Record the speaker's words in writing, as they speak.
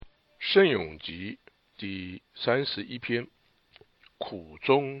圣咏集第31篇，苦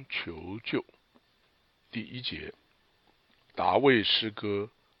中求救。第1节，达味诗歌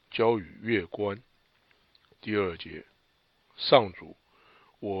交与乐官。第2节，上主，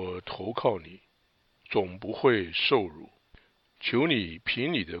我投靠你，总不会受辱，求你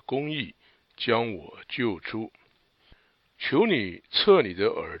凭你的公义将我救出，求你侧你的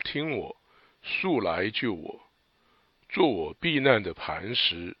耳听我，速来救我，做我避难的磐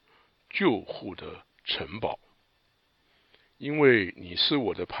石，救护的城堡。因为你是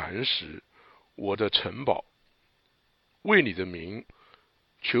我的磐石，我的城堡，为你的名，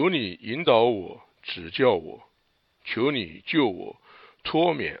求你引导我，指教我，求你救我，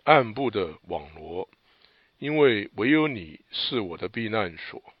脱免暗部的网罗，因为唯有你是我的避难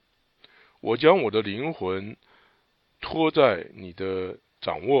所。我将我的灵魂托在你的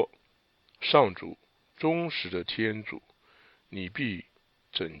掌握，上主，忠实的天主，你必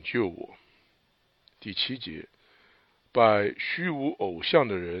拯救我。第7节，拜虚无偶像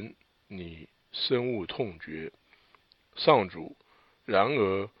的人，你深恶痛绝，上主，然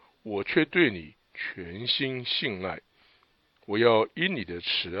而我却对你全心信赖，我要因你的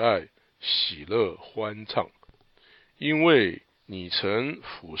慈爱喜乐欢唱，因为你曾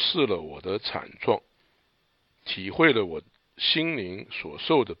俯视了我的惨状，体会了我心灵所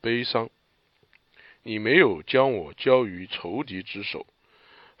受的悲伤。你没有将我交于仇敌之手，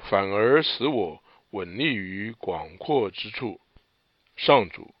反而使我稳立于广阔之处。上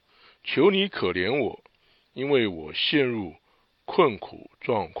主，求你可怜我，因为我陷入困苦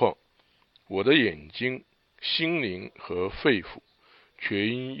状况，我的眼睛、心灵和肺腑却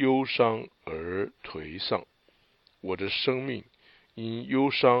因忧伤而颓丧，我的生命因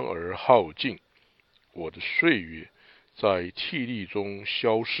忧伤而耗尽，我的岁月在涕泣中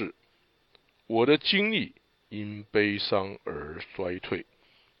消逝，我的精力因悲伤而衰退，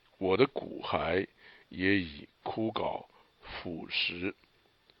我的骨骸也已枯槁腐蚀，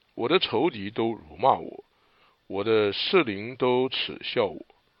我的仇敌都辱骂我，我的士邻都耻笑我，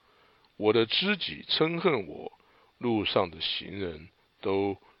我的知己憎恨我，路上的行人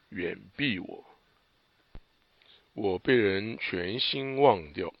都远避我。我被人全心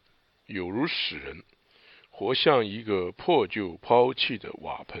忘掉，有如死人，活像一个破旧抛弃的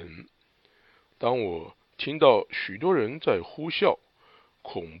瓦盆。当我听到许多人在呼啸，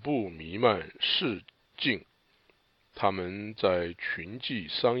恐怖弥漫四境，他们在群计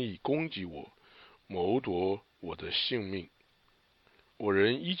商议攻击我，谋夺我的性命，我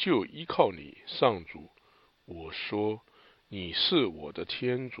仍依旧依靠你，上主。我说，你是我的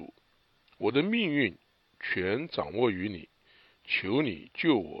天主，我的命运全掌握于你，求你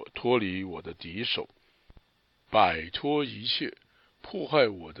救我脱离我的敌手，摆脱一切迫害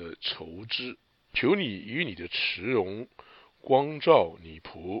我的仇知，求你以你的慈容光照你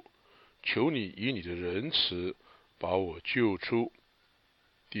仆，求你以你的仁慈把我救出。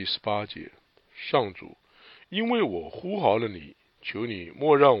第18节，上主，因为我呼号了你，求你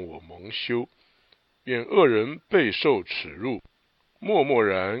莫让我蒙羞，愿恶人备受耻辱，默默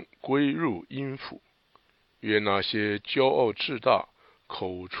然归入阴府。愿那些骄傲自大、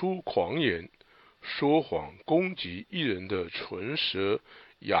口出狂言、说谎攻击一人的唇舌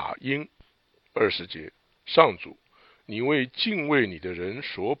哑音。20节，上主，你为敬畏你的人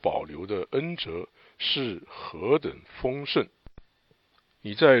所保留的恩泽是何等丰盛！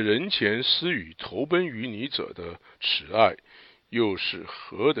你在人前施予投奔于你者的慈爱又是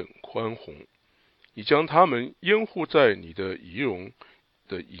何等宽宏！你将他们掩护在你的仪容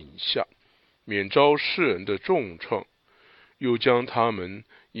的影下，免遭世人的重创，又将他们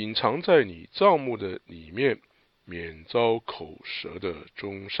隐藏在你帐幕的里面，免遭口舌的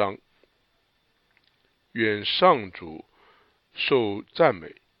中伤。愿上主受赞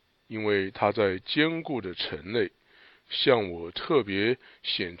美，因为他在坚固的城内向我特别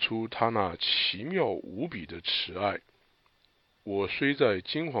显出他那奇妙无比的慈爱。我虽在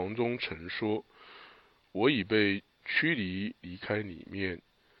惊惶中曾说，我已被驱离开里面，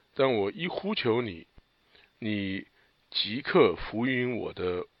但我一呼求你，你即刻俯允我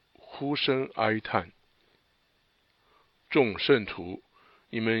的呼声哀叹。众圣徒，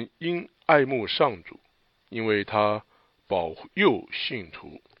你们应爱慕上主，因为他保佑信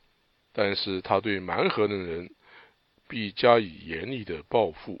徒，但是他对蛮横的人必加以严厉的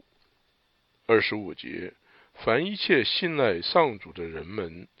报复。25节，凡一切信赖上主的人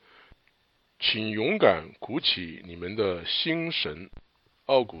们，请勇敢鼓起你们的心神。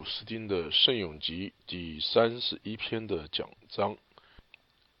奥古斯丁的圣咏集第31篇的讲章。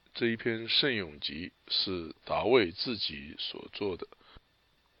这一篇圣咏集是达味自己所做的，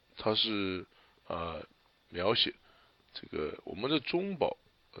他是描写这个我们的中保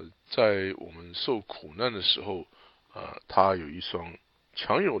在我们受苦难的时候，他有一双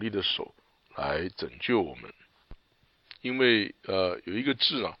强有力的手来拯救我们。因为有一个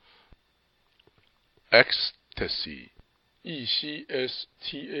字ecstasy ECSTASY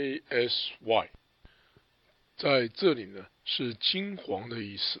在这里呢是惊惶的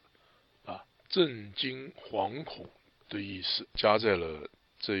意思震惊惶恐的意思，加在了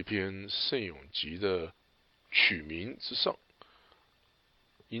这一篇圣咏集的曲名之上。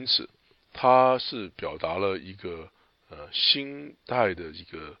因此它是表达了一个心态的一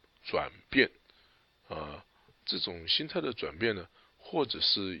个转变这种心态的转变呢，或者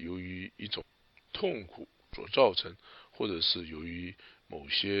是由于一种痛苦所造成，或者是由于某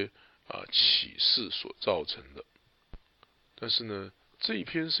些启示所造成的。但是呢，这一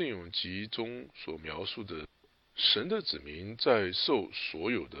篇圣咏集中所描述的神的子民在受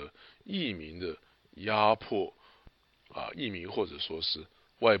所有的异民的压迫异民或者说是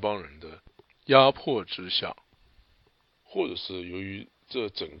外邦人的压迫之下，或者是由于这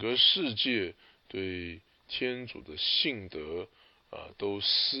整个世界对天主的信德都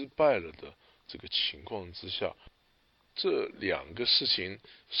失败了的这个情况之下，这两个事情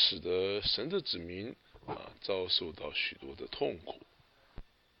使得神的子民遭受到许多的痛苦。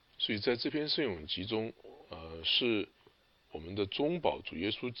所以在这篇圣咏集中是我们的中保主耶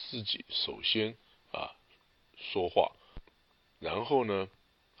稣自己首先说话，然后呢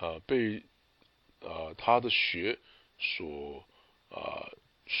被他的血所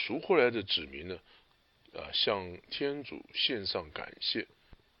赎回来的子民呢向天主献上感谢。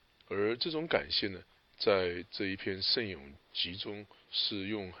而这种感谢呢，在这一篇圣咏集中是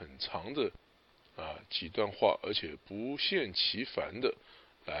用很长的几段话，而且不厌其烦的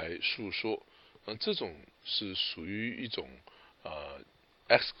来述说。这种是属于一种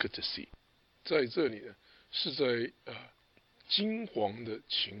ecstasy， 在这里呢是在惊惶的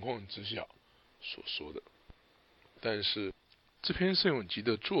情况之下所说的。但是这篇圣咏集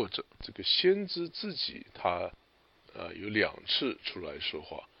的作者这个先知自己他有2次出来说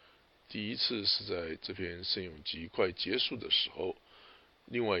话。第一次是在这篇圣咏集快结束的时候，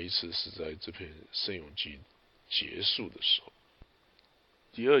另外一次是在这篇圣咏集结束的时候。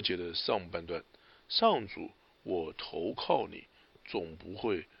第2节的上半段，上主，我投靠你，总不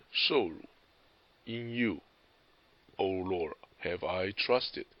会受辱。In you, O Lord, have I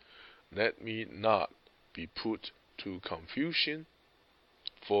trusted. Let me not be put to confusion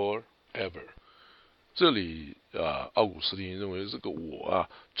forever. 这里奥古斯丁认为这个我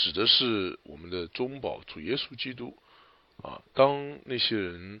指的是我们的中保主耶稣基督当那些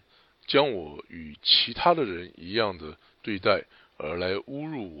人将我与其他的人一样的对待而来侮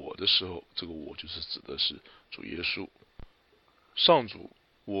辱我的时候，这个我就是指的是主耶稣。上主，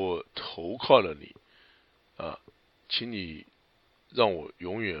我投靠了你请你让我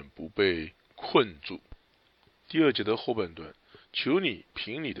永远不被困住。第2节的后半段，求你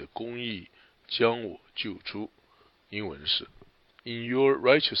凭你的公义将我救出。英文是 In your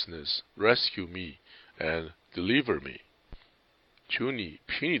righteousness rescue me and deliver me。 求你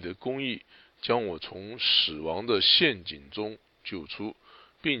凭你的公义将我从死亡的陷阱中救出，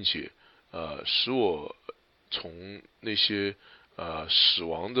并且使我从那些死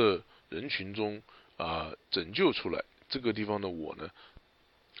亡的人群中拯救出来。这个地方的我呢，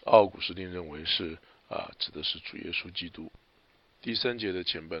奥古斯丁认为是指的是主耶稣基督。第3节的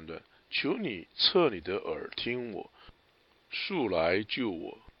前半段，求你侧你的耳听我，速来救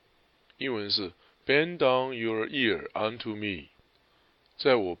我。英文是 Bend down your ear unto me。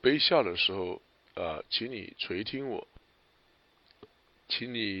 在我卑下的时候请你垂听我，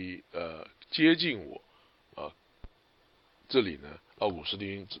请你接近我这里呢，奥古斯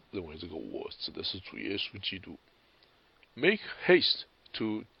丁认为这个我指的是主耶稣基督。Make haste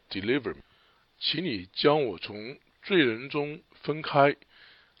to deliver me， 请你将我从罪人中分开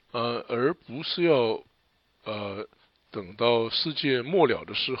而不是要等到世界末了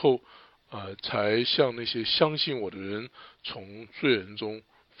的时候才像那些相信我的人从罪人中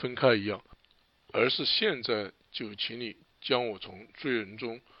分开一样，而是现在就请你将我从罪人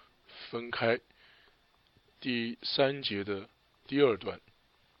中分开。第3节的第2段，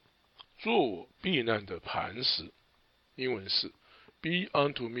做我避难的磐石。英文是 Be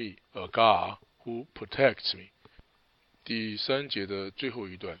unto me a God who protects me。 第3节的最后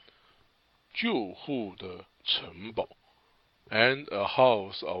一段，救护的城堡 and a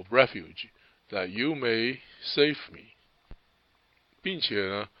house of refuge that you may save me。 并且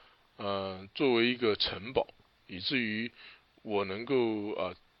呢作为一个城堡，以至于我能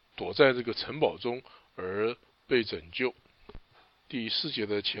够躲在这个城堡中而被拯救。第4节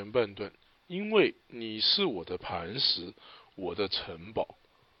的前半段，因为你是我的磐石，我的城堡。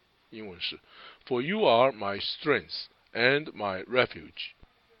英文是 For you are my strength and my refuge。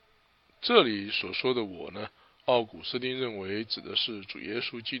 这里所说的我呢，奥古斯丁认为指的是主耶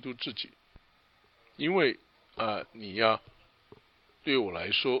稣基督自己，因为你对我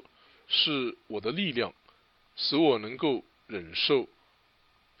来说是我的力量，使我能够忍受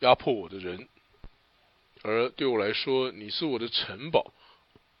压迫我的人，而对我来说你是我的城堡，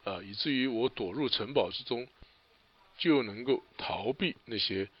以至于我躲入城堡之中就能够逃避那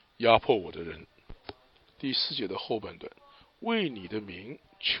些压迫我的人。第4节的后半段，为你的名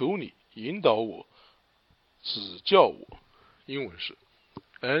求你引导我，指教我，英文是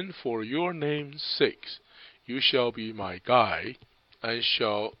And for your name's sake you shall be my guide and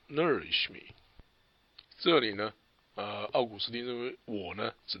shall nourish me。 这里呢奥古斯丁认为我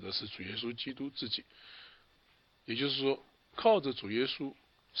呢指的是主耶稣基督自己，也就是说靠着主耶稣，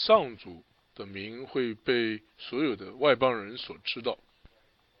上主的名会被所有的外邦人所知道，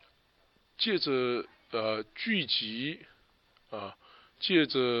借着聚集借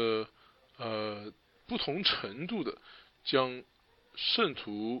着不同程度的将圣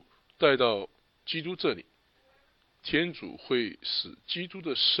徒带到基督这里，天主会使基督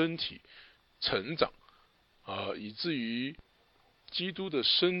的身体成长以至于基督的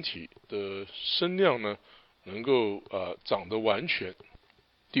身体的身量呢能够长得完全。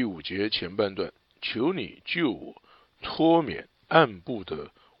第5节前半段，求你救我脱免暗部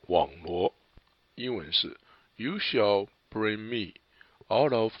的网罗，英文是 You shall bring me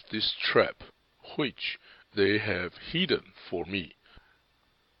out of this trap which they have hidden for me。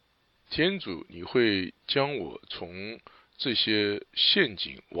 天主，你会将我从这些陷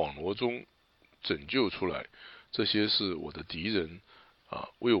阱网罗中拯救出来，这些是我的敌人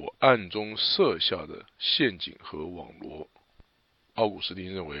为我暗中设下的陷阱和网罗。奥古斯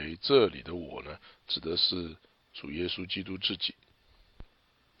丁认为这里的我呢指的是主耶稣基督自己。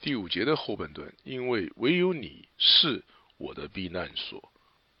第5节的后半段，因为唯有你是我的避难所，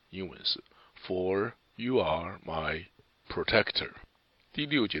英文是 For you are my protector。 第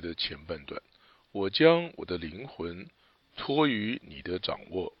6节的前半段，我将我的灵魂托于你的掌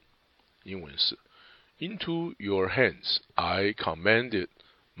握，英文是 Into your hands I commanded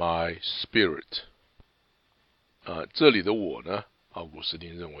my spirit。 这里的我呢，奥古斯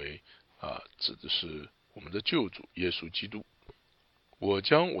丁认为指的是我们的救主耶稣基督。我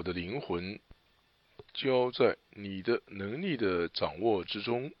将我的灵魂交在你的能力的掌握之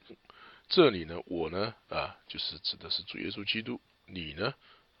中。这里呢，我呢就是指的是主耶稣基督，你呢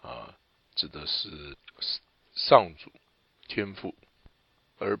指的是上主天父。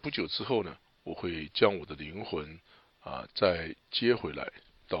而不久之后呢，我会将我的灵魂再接回来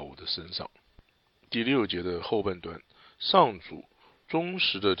到我的身上。第6节的后半段，上主忠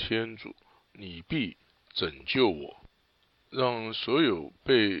实的天主，你必拯救我。让所有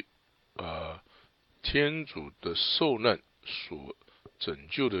被天主的受难所拯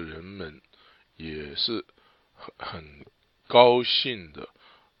救的人们也是很高兴的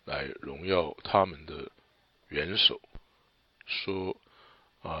来荣耀他们的元首，说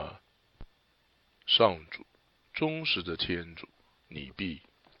上主忠实的天主，你必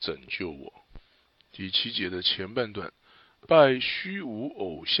拯救我。第7节的前半段，拜虚无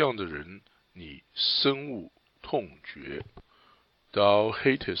偶像的人，你深恶痛绝。Thou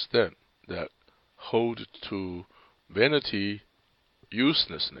hatest them that hold to vanity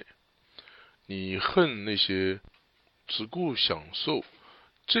uselessly。 你恨那些只顾享受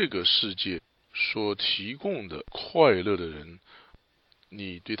这个世界所提供的快乐的人，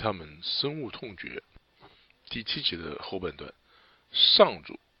你对他们深恶痛绝。第7节的后半段，上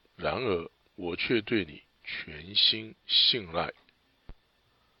主，然而我却对你全心信赖。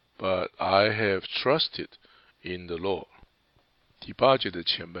But I have trusted in the Lord。 第8节的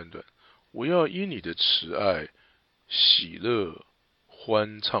前半段，我要因你的慈爱喜乐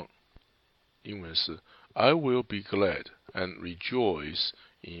欢唱，英文是 I will be glad and rejoice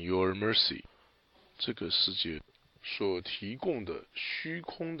in your mercy。 这个世界所提供的虚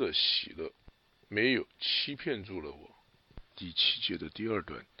空的喜乐没有欺骗住了我。第7节的第2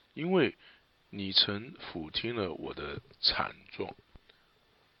段，因为你曾俯听了我的惨状。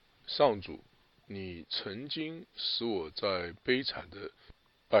上主，你曾经使我在悲惨的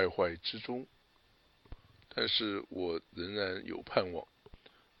败坏之中，但是我仍然有盼望。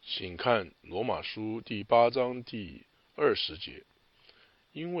请看罗马书第8章第20节，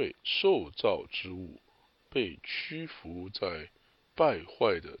因为受造之物被屈服在败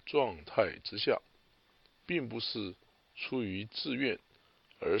坏的状态之下，并不是出于自愿，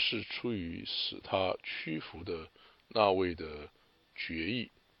而是出于使他屈服的那位的决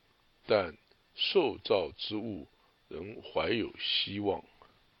意。但受造之物仍怀有希望。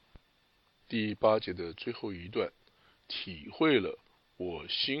第8节的最后一段，体会了我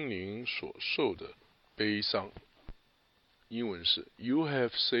心灵所受的悲伤。英文是 You have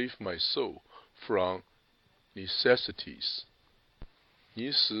saved my soul from necessities。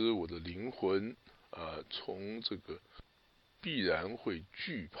 你使我的灵魂从这个必然会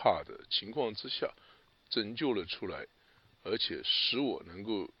惧怕的情况之下拯救了出来，而且使我能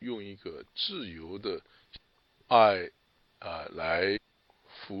够用一个自由的爱来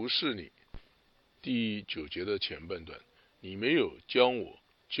服侍你。第9节的前半段，你没有将我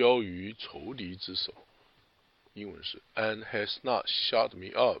交于仇敌之手。英文是 And has not shut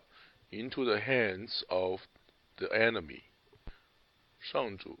me up into the hands of the enemy。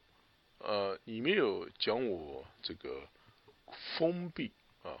 上主你没有将我这个封闭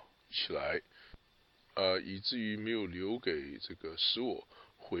起来以至于没有留给这个使我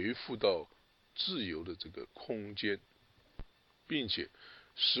回复到自由的这个空间，并且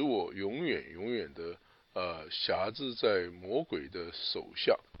使我永远的辖制在魔鬼的手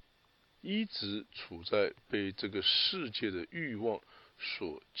下，一直处在被这个世界的欲望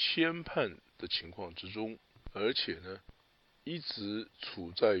所牵绊的情况之中，而且呢一直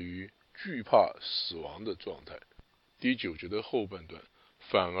处在于惧怕死亡的状态。第9节的后半段，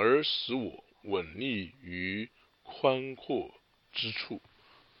反而使我稳立于宽阔之处。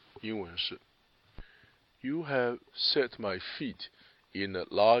英文是 You have set my feet in a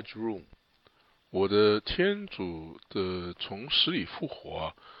large room。 我的天主的从死里复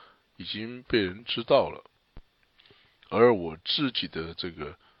活已经被人知道了，而我自己的这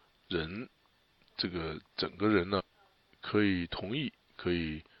个人，这个整个人呢，可以同意，可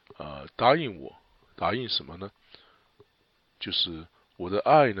以答应我，答应什么呢？就是我的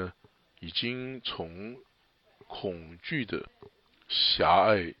爱呢，已经从恐惧的狭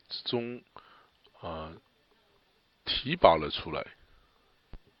隘之中提拔了出来，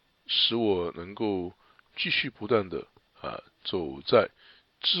使我能够继续不断的走在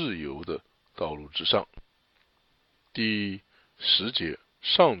自由的道路之上。第10节，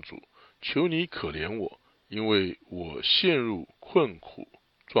上主，求你可怜我，因为我陷入困苦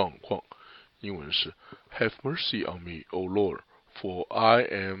状况。英文是 Have mercy on me, O Lord, for I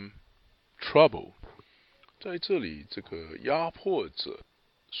am troubled。 在这里，这个压迫者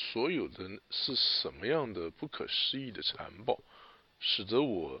所有的是什么样的不可思议的残暴，使得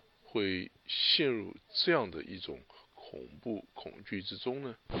我会陷入这样的一种恐惧之中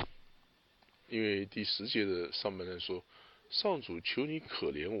呢？因为第10节的上半段说，上主，求你可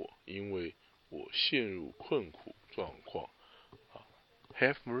怜我，因为我陷入困苦状况。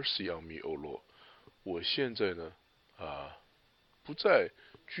Have mercy on me, O Lord。 我现在呢不再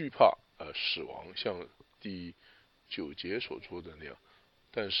惧怕死亡，像第9节所说的那样，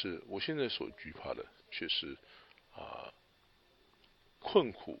但是我现在所惧怕的却是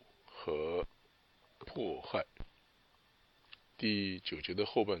困苦和迫害。第9节的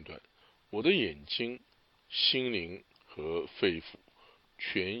后半段，我的眼睛、心灵和肺腑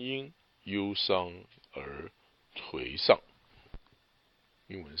全因忧伤而颓丧。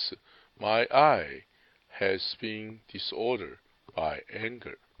英文是 My eye has been disordered by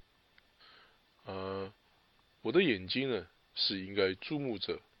anger。 我的眼睛呢是应该注目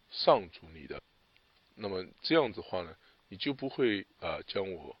着上主你的，那么这样子的话呢，你就不会将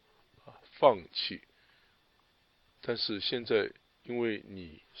我放弃。但是现在因为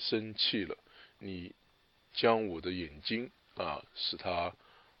你生气了，你将我的眼睛使它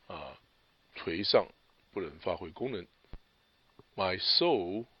颓丧，不能发挥功能。 My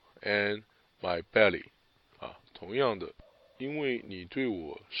soul and my belly。 同样的，因为你对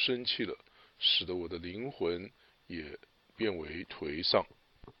我生气了，使得我的灵魂也变为颓丧。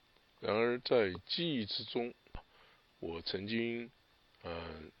然而在记忆之中，我曾经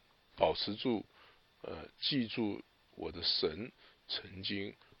保持住记住我的神曾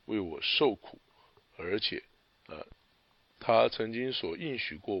经为我受苦，而且他曾经所应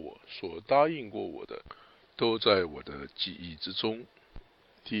许过我，所答应过我的，都在我的记忆之中。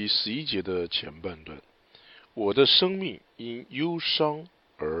第11节的前半段，我的生命因忧伤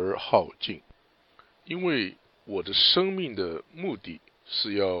而耗尽。因为我的生命的目的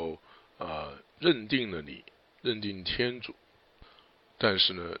是要认定了你，认定天主。但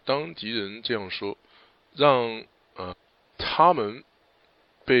是呢，当敌人这样说，让他们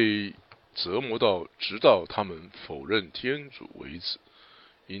被折磨到直到他们否认天主为止，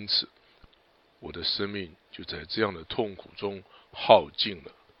因此我的生命就在这样的痛苦中耗尽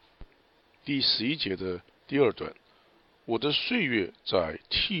了。第11节的第2段，我的岁月在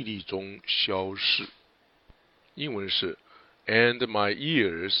涕泣中消逝。英文是 And my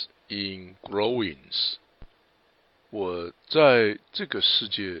years in groanings。我在这个世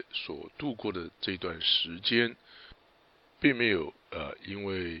界所度过的这段时间，并没有因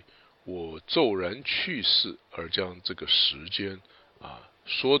为我骤然去世而将这个时间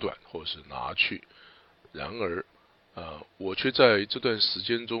缩短或是拿去。然而我却在这段时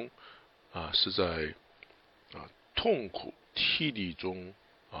间中是在痛苦涕力中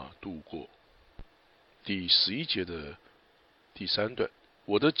度过。第11节的第3段，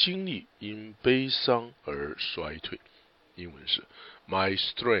我的精力因悲伤而衰退。英文是 My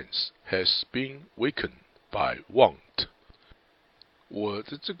strength has been weakened by want。 我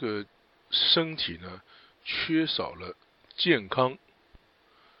的这个身体呢，缺少了健康，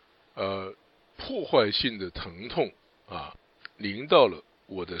破坏性的疼痛临到了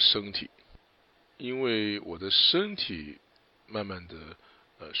我的身体。因为我的身体慢慢的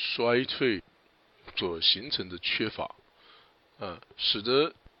衰退所形成的缺乏，使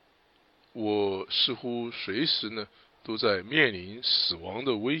得我似乎随时呢都在面临死亡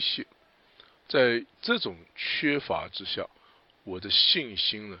的威胁。在这种缺乏之下，我的信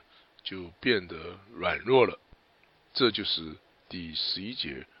心呢就变得软弱了。这就是第11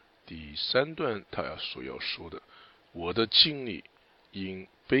节第3段他所要说的，我的精力因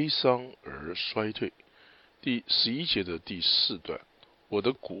悲伤而衰退。第11节的第4段，我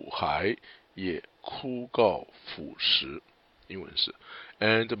的骨骸也枯槁腐蚀。英文是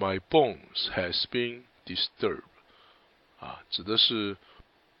And my bones has been disturbed。 指的是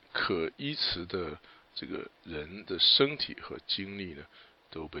可依词的这个人的身体和精力呢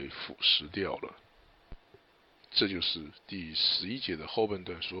都被腐蚀掉了。这就是第11节的后半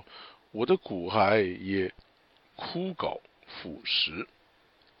段说，我的骨骸也枯槁腐蚀。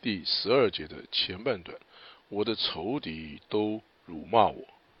第12节的前半段，我的仇敌都辱骂我。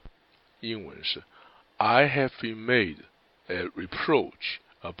英文是 I have been made a reproach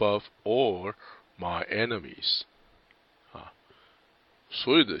above all my enemies。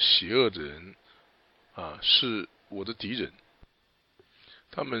 所有的邪恶的人是我的敌人。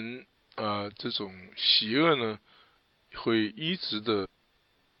他们这种邪恶呢会一直的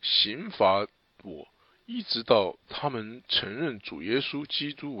刑罚我，一直到他们承认主耶稣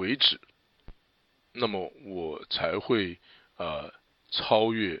基督为止，那么我才会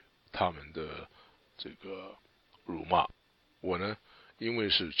超越他们的这个辱骂。我呢因为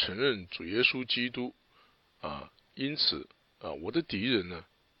是承认主耶稣基督因此我的敌人呢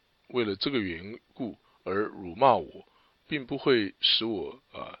为了这个缘故而辱骂我，并不会使我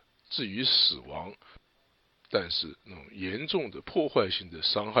至于死亡，但是那种严重的破坏性的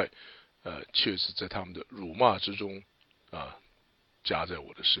伤害却是在他们的辱骂之中加在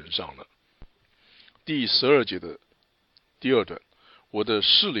我的身上了。第12节的第2段，我的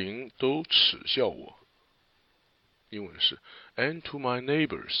士邻都耻笑我。英文是 And to my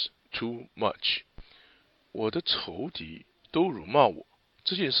neighbors too much。 我的仇敌都辱骂我。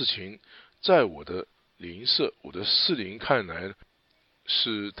这件事情在我的邻舍，我的士邻看来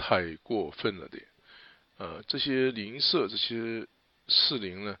是太过分了点。这些邻舍，这些士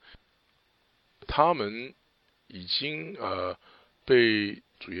邻呢，他们已经被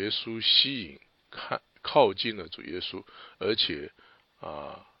主耶稣吸引，靠近了主耶稣，而且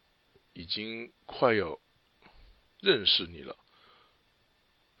已经快要认识你了，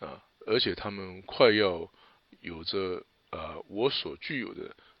而且他们快要有着我所具有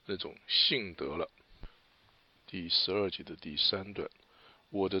的那种信德了。第12节的第3段，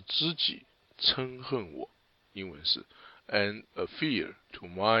我的知己憎恨我。英文是 And a fear to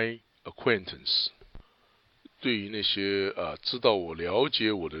my acquaintance。 对于那些知道我了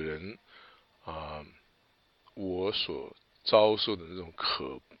解我的人我所遭受的那种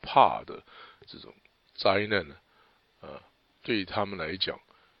可怕的这种灾难呢对于他们来讲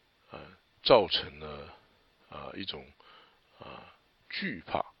造成了一种惧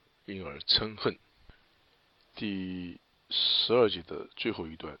怕，因而憎恨。第12节的最后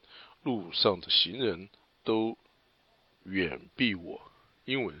一段，路上的行人都远避我。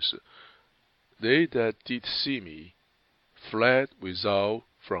英文是 They that did see me fled without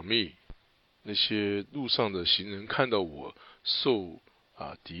from me。 那些路上的行人看到我受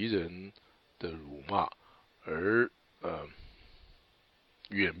敌人的辱骂而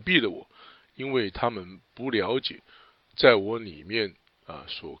远避了我，因为他们不了解在我里面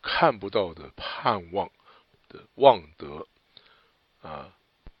所看不到的盼望的望德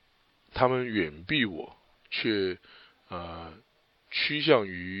他们远避我，却趋向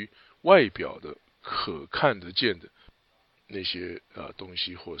于外表的可看得见的那些东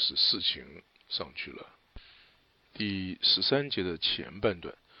西或是事情上去了。第13节的前半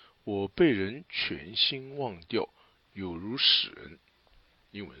段，我被人全心忘掉，有如死人。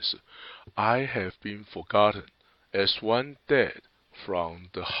英文是 I have been forgotten as one dead from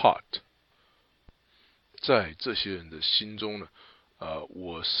the heart。在这些人的心中呢，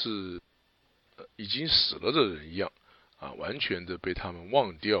我是已经死了的人一样，完全的被他们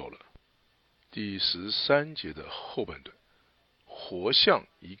忘掉了。第13节的后半段，活像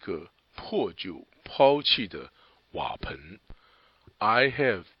一个破旧抛弃的瓦盆。I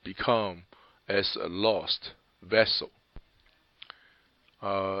have become as a lost vessel。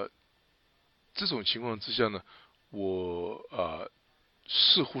这种情况之下呢，我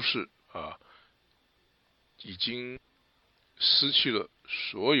似乎是已经失去了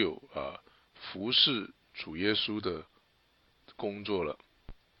所有服侍主耶稣的工作了，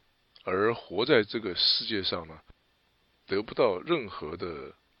而活在这个世界上呢，得不到任何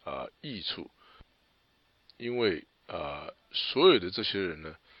的益处，因为所有的这些人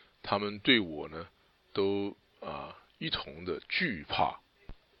呢，他们对我呢都一同的惧怕。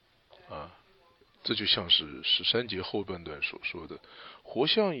这就像是13节后半段所说的，活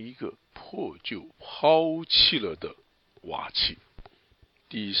像一个破旧抛弃了的瓦器。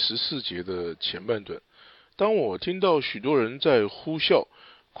第14节的前半段，当我听到许多人在呼啸，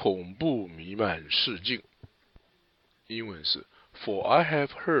恐怖弥漫世境。英文是 For I have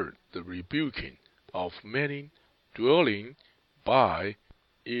heard the rebuking of many dwelling by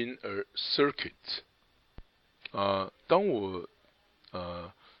in a circuit。当我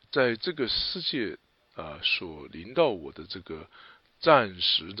在这个世界所临到我的这个暂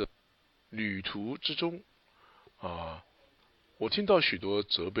时的旅途之中，我听到许多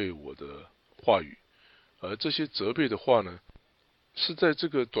责备我的话语，而这些责备的话呢，是在这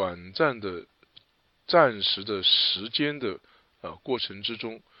个短暂的暂时的时间的过程之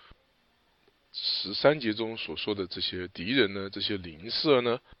中，13节中所说的这些敌人呢，这些邻舍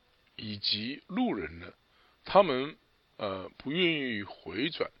呢，以及路人呢，他们不愿意回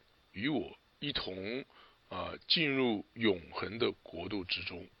转，与我一同进入永恒的国度之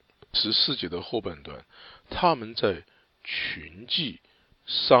中。14节的后半段，他们在群计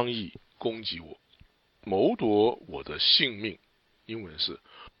商议攻击我，谋夺我的性命。英文是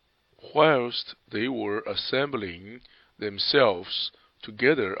Whilst they were assembling themselves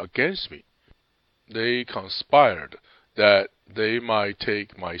together against me, they conspired that they might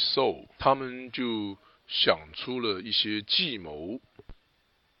take my soul。 他们就想出了一些计谋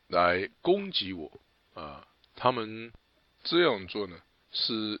来攻击我。他们这样做呢，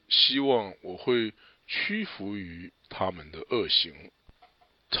是希望我会屈服于他们的恶行。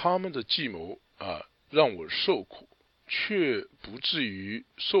他们的计谋让我受苦，却不至于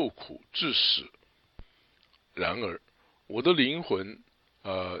受苦致死。然而我的灵魂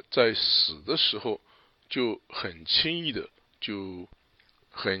在死的时候就很轻易的就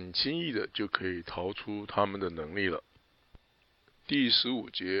可以逃出他们的能力了。第15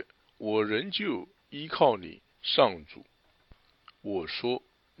节，我仍旧依靠你上主，我说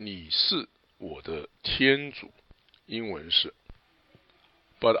你是我的天主。英文是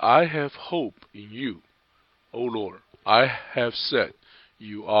But I have hope in you, O Lord. I have said,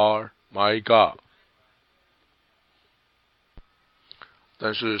 You are my God.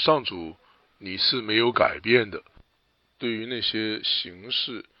 但是上主，你是没有改变的。对于那些行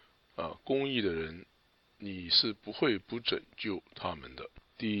事公义的人，你是不会不拯救他们的。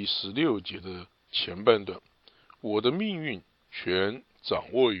第16节的前半段，我的命运全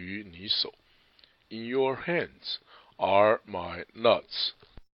掌握于你手。In your hands are my nuts。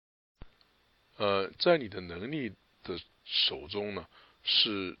在你的能力的手中呢，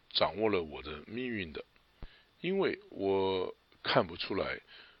是掌握了我的命运的。因为我看不出来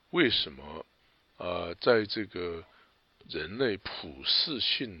为什么在这个人类普世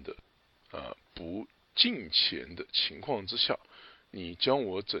性的不敬虔的情况之下，你将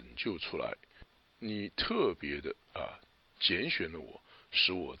我拯救出来，你特别的拣选了我，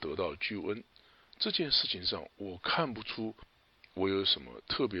使我得到救恩。这件事情上，我看不出我有什么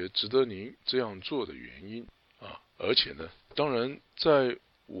特别值得您这样做的原因而且呢，当然在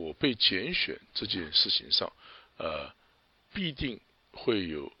我被拣选这件事情上，必定会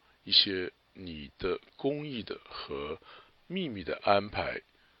有一些你的公义的和秘密的安排。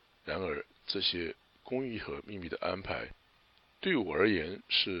然而这些公义和秘密的安排对我而言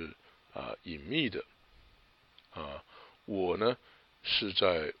是隐秘的。我呢是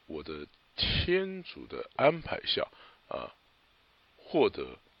在我的天主的安排下获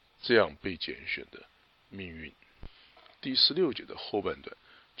得这样被拣选的命运。第16节的后半段，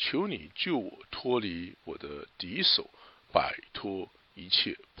求你救我脱离我的敌手，摆脱一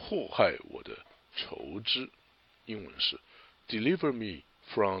切迫害我的仇知。英文是 Deliver me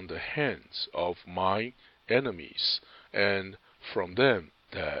from the hands of my enemies and from them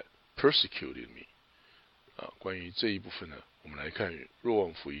that persecuted me。关于这一部分呢，我们来看若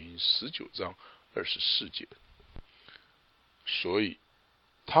望福音19章24节。所以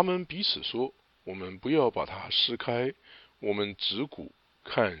他们彼此说，我们不要把它撕开，我们指骨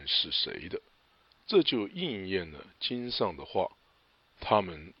看是谁的。这就应验了经上的话，他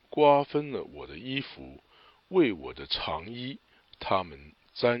们瓜分了我的衣服，为我的长衣他们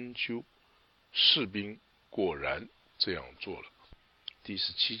沾揪。士兵果然这样做了。第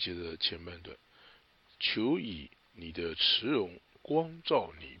17节的前半段，求以你的慈容光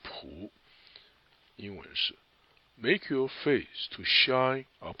照你仆，英文是 Make your face to shine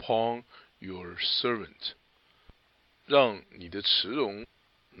upon your servant， 让你的慈容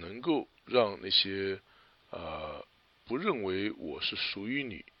能够让那些不认为我是属于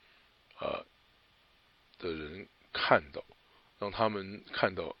你的人看到，让他们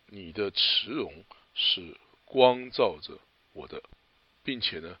看到你的慈容是光照着我的，并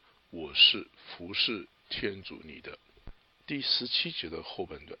且呢，我是服侍天主你的。第17节的后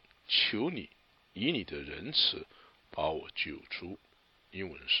半段，求你以你的仁慈把我救出，英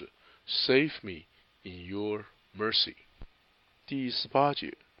文是 Save me in your mercy。第18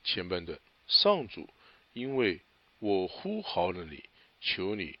节前半段，上主，因为我呼号了你，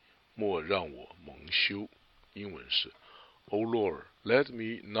求你莫让我蒙羞，英文是 O Lord, let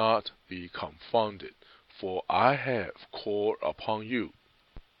me not be confounded, for I have called upon you。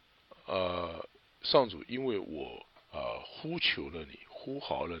上主，因为我呼求了你，呼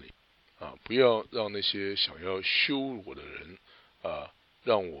号了你，不要让那些想要羞辱我的人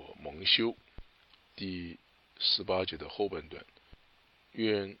让我蒙羞。第18节的后半段，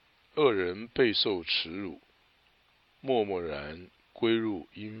愿恶人备受耻辱，默默然归入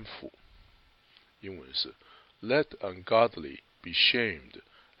阴府，英文是 Let ungodly be shamed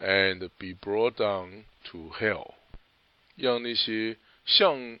and be brought down to hell。 让那些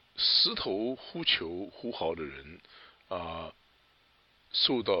向石头呼求呼号的人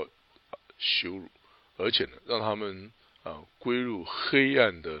受到羞辱，而且呢，让他们归入黑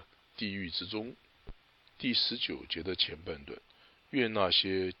暗的地狱之中。第19节的前半段，愿那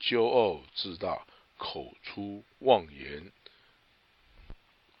些骄傲自大、口出妄言、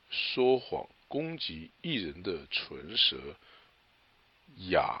说谎攻击义人的唇舌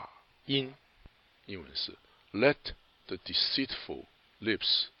哑音，英文是 Let the deceitful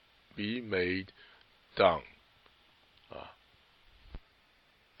lips be made dumb。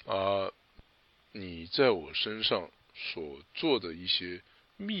 你在我身上所做的一些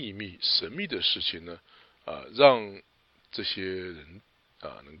秘密神秘的事情呢，让这些人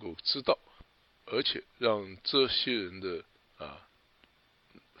能够知道，而且让这些人的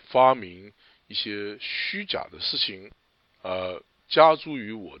发明一些虚假的事情加诸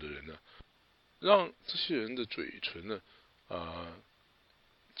于我的人呢，让这些人的嘴唇呢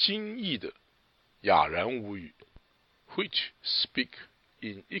惊异的哑然无语， which speak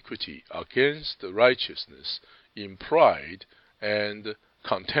iniquity against righteousness in pride and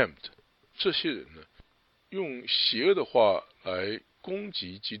contempt。 这些人呢，用邪恶的话来攻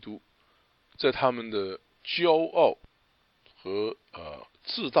击基督，在他们的骄傲和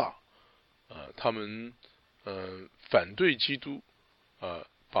自大，他们反对基督，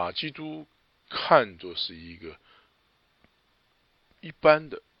把基督看作是一个一般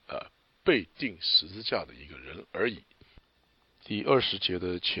的被钉十字架的一个人而已。第20节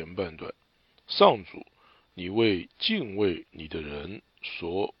的前半段，上主，你为敬畏你的人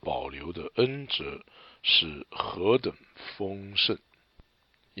所保留的恩泽是何等丰盛，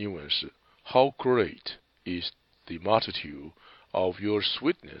英文是 How great is the multitude of your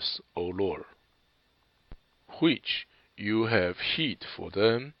sweetness, O Lord, which you have hid for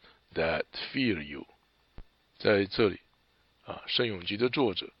them that fear you。 在这里圣咏集的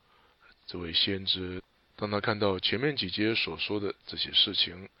作者，这位先知，当他看到前面几节所说的这些事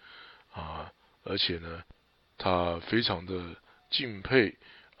情而且呢，他非常的敬佩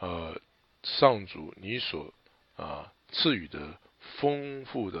上主你所赐予的丰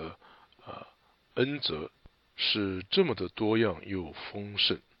富的恩泽是这么的多样又丰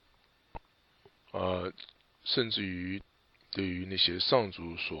盛，甚至于对于那些上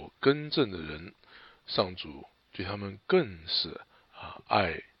主所更正的人，上主对他们更是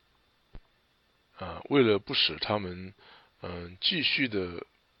爱，为了不使他们继续的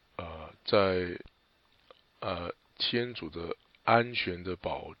在天主的安全的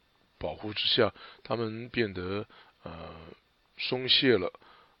保护之下，他们变得松懈了，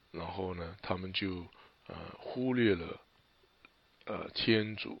然后呢，他们就忽略了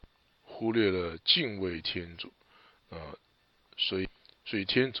天主，忽略了敬畏天主，所以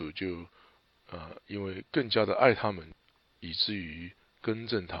天主就因为更加的爱他们，以至于更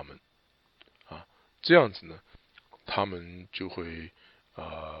正他们这样子呢，他们就会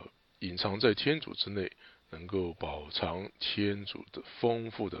隐藏在天主之内，能够饱尝天主的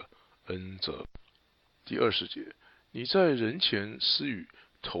丰富的恩泽。第20节，你在人前施予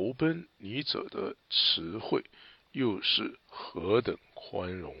投奔你者的慈惠，又是何等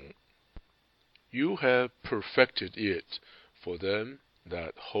宽容。You have perfected it for them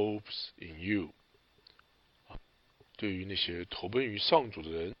that hopes in you。对于那些投奔于上主的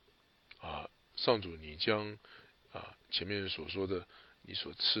人，上主你将前面所说的你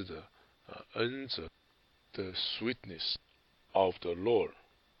所赐的恩泽的 sweetness of the Lord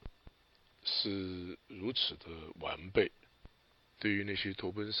是如此的完备。对于那些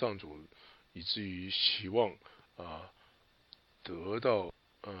投奔上主，以至于希望得到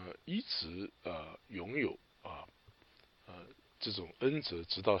一直拥有这种恩泽，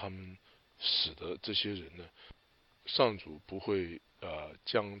直到他们死的这些人呢，上主不会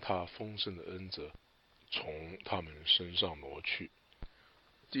将他丰盛的恩泽从他们身上挪去。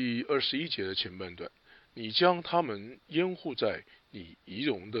第21节的前半段，你将他们掩护在你仪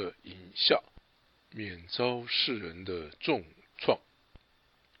容的影下，免遭世人的重创。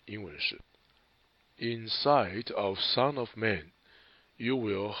英文是 In sight of Son of Man, you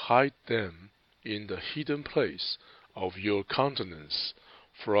will hide them in the hidden place of your countenance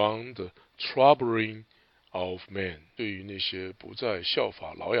from the troubling of man。 对于那些不再效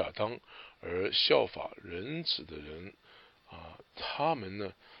法老亚当而效法人子的人他们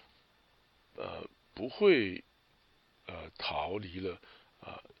呢不会逃离了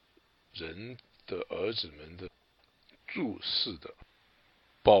人的儿子们的注视的，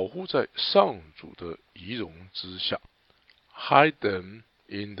保护在上主的仪容之下。 Hide them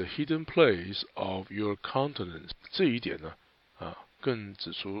in the hidden place of your countenance。 这一点呢更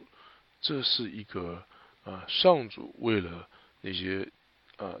指出这是一个上主为了那些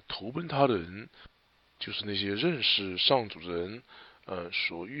投奔他的人，就是那些认识上主的人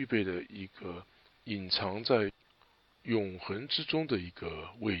所预备的一个隐藏在永恒之中的一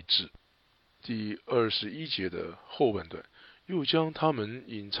个位置。第21节的后半段，又将他们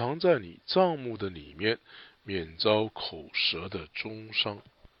隐藏在你帐幕的里面，免遭口舌的中伤。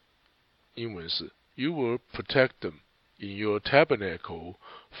英文是 You will protect them in your tabernacle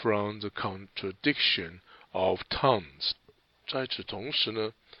from the contradiction of tongues。 在此同时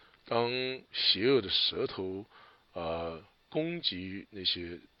呢，当邪恶的舌头攻击那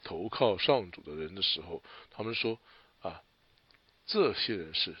些投靠上主的人的时候，他们说这些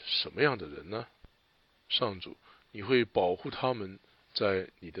人是什么样的人呢？上主，你会保护他们在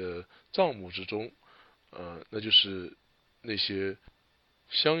你的帐幕之中，那就是那些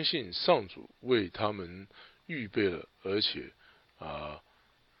相信上主为他们预备了，而且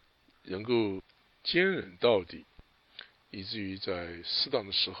能够坚忍到底，以至于在适当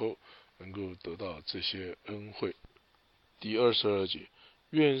的时候能够得到这些恩惠。第22节，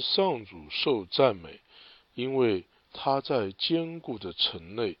愿上主受赞美，因为他在坚固的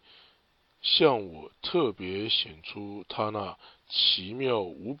城内向我特别显出他那奇妙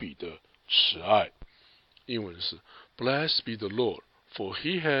无比的慈爱。英文是 Blessed be the Lord, for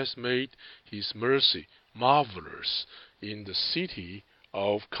he has made his mercy marvelous in the city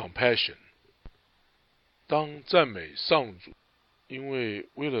of compassion。 当赞美上主，因为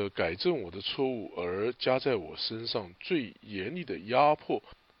为了改正我的错误而加在我身上最严厉的压迫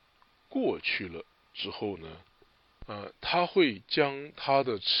过去了之后呢，他会将他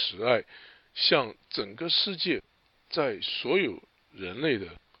的慈爱向整个世界，在所有人类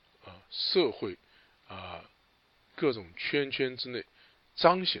的社会各种圈圈之内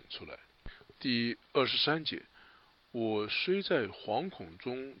彰显出来。第23节，我虽在惶恐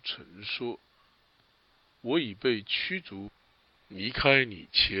中曾说，我已被驱逐离开你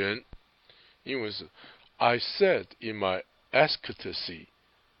前。英文是 I said in my ecstasy,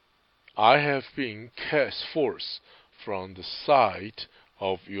 I have been cast forth from the sight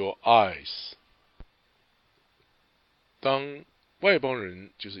of your eyes。 当外邦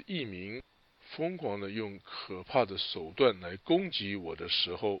人就是异民疯狂的用可怕的手段来攻击我的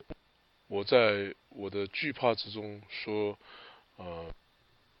时候，我在我的惧怕之中说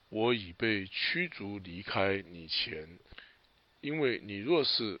我已被驱逐离开你前，因为你若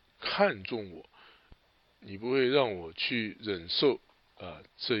是看重我，你不会让我去忍受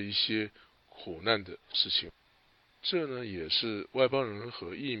这一些苦难的事情。这呢也是外邦人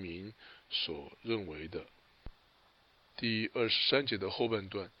和异民所认为的。第23节的后半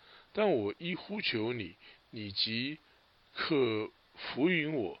段，但我一呼求你，你即可俯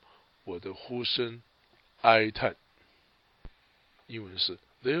允我的呼声哀叹。英文是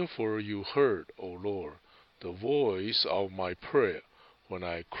Therefore you heard, O Lord, the voice of my prayer when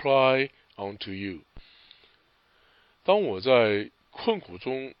I cry unto you。当我在困苦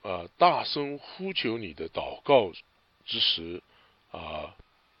中大声呼求你的祷告之时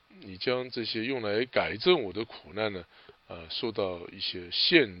你将这些用来改正我的苦难呢受到一些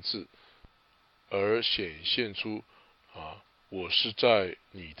限制，而显现出我是在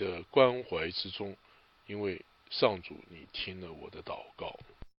你的关怀之中，因为上主你听了我的祷告。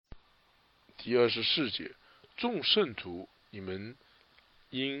第24节，众圣徒，你们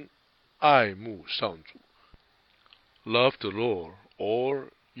应爱慕上主。Love the Lord, all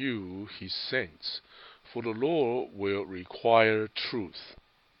you his saints, for the Lord will require truth.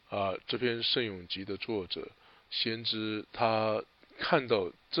 这篇圣咏集的作者先知，他看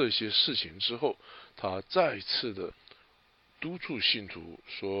到这些事情之后，他再次的督促信徒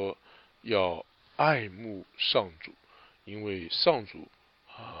说要爱慕上主，因为上主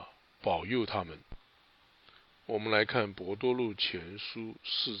保佑他们。我们来看伯多禄前书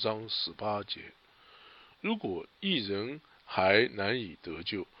4章18节，如果义人还难以得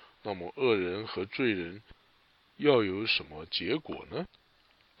救，那么恶人和罪人要有什么结果呢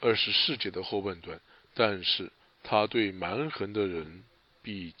？24节的后半段，但是他对蛮横的人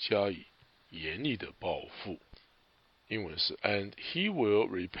必加以严厉的报复。英文是 And he will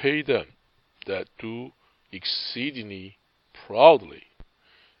repay them that do exceedingly proudly.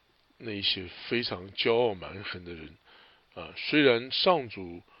 那些非常骄傲蛮横的人虽然上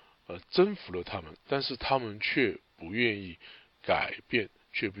主征服了他们，但是他们却不愿意改变，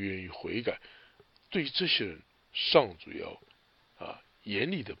却不愿意悔改。对这些人，上主要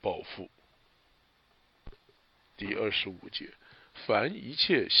严厉的报复。第25节，凡一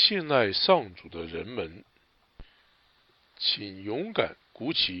切信赖上主的人们，请勇敢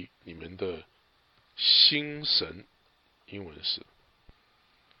鼓起你们的心神。英文是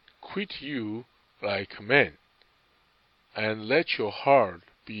Quit you like a man, and let your heart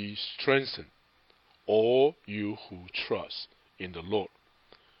be strengthened, all you who trust in the Lord.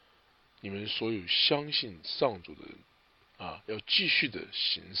 你们所有相信上主的人要继续的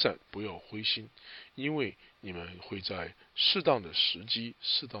行善，不要灰心，因为你们会在适当的时机、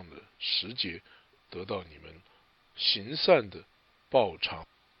适当的时节得到你们行善的报偿，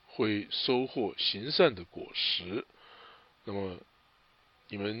会收获行善的果实。那么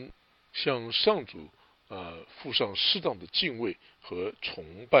你们向上主附上适当的敬畏和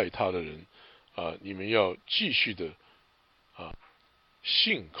崇拜他的人你们要继续的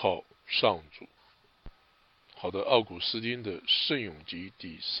信靠上主。好的，奥古斯丁的圣咏集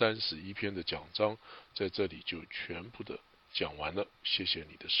第31篇的讲章在这里就全部的讲完了，谢谢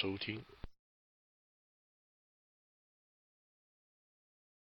你的收听。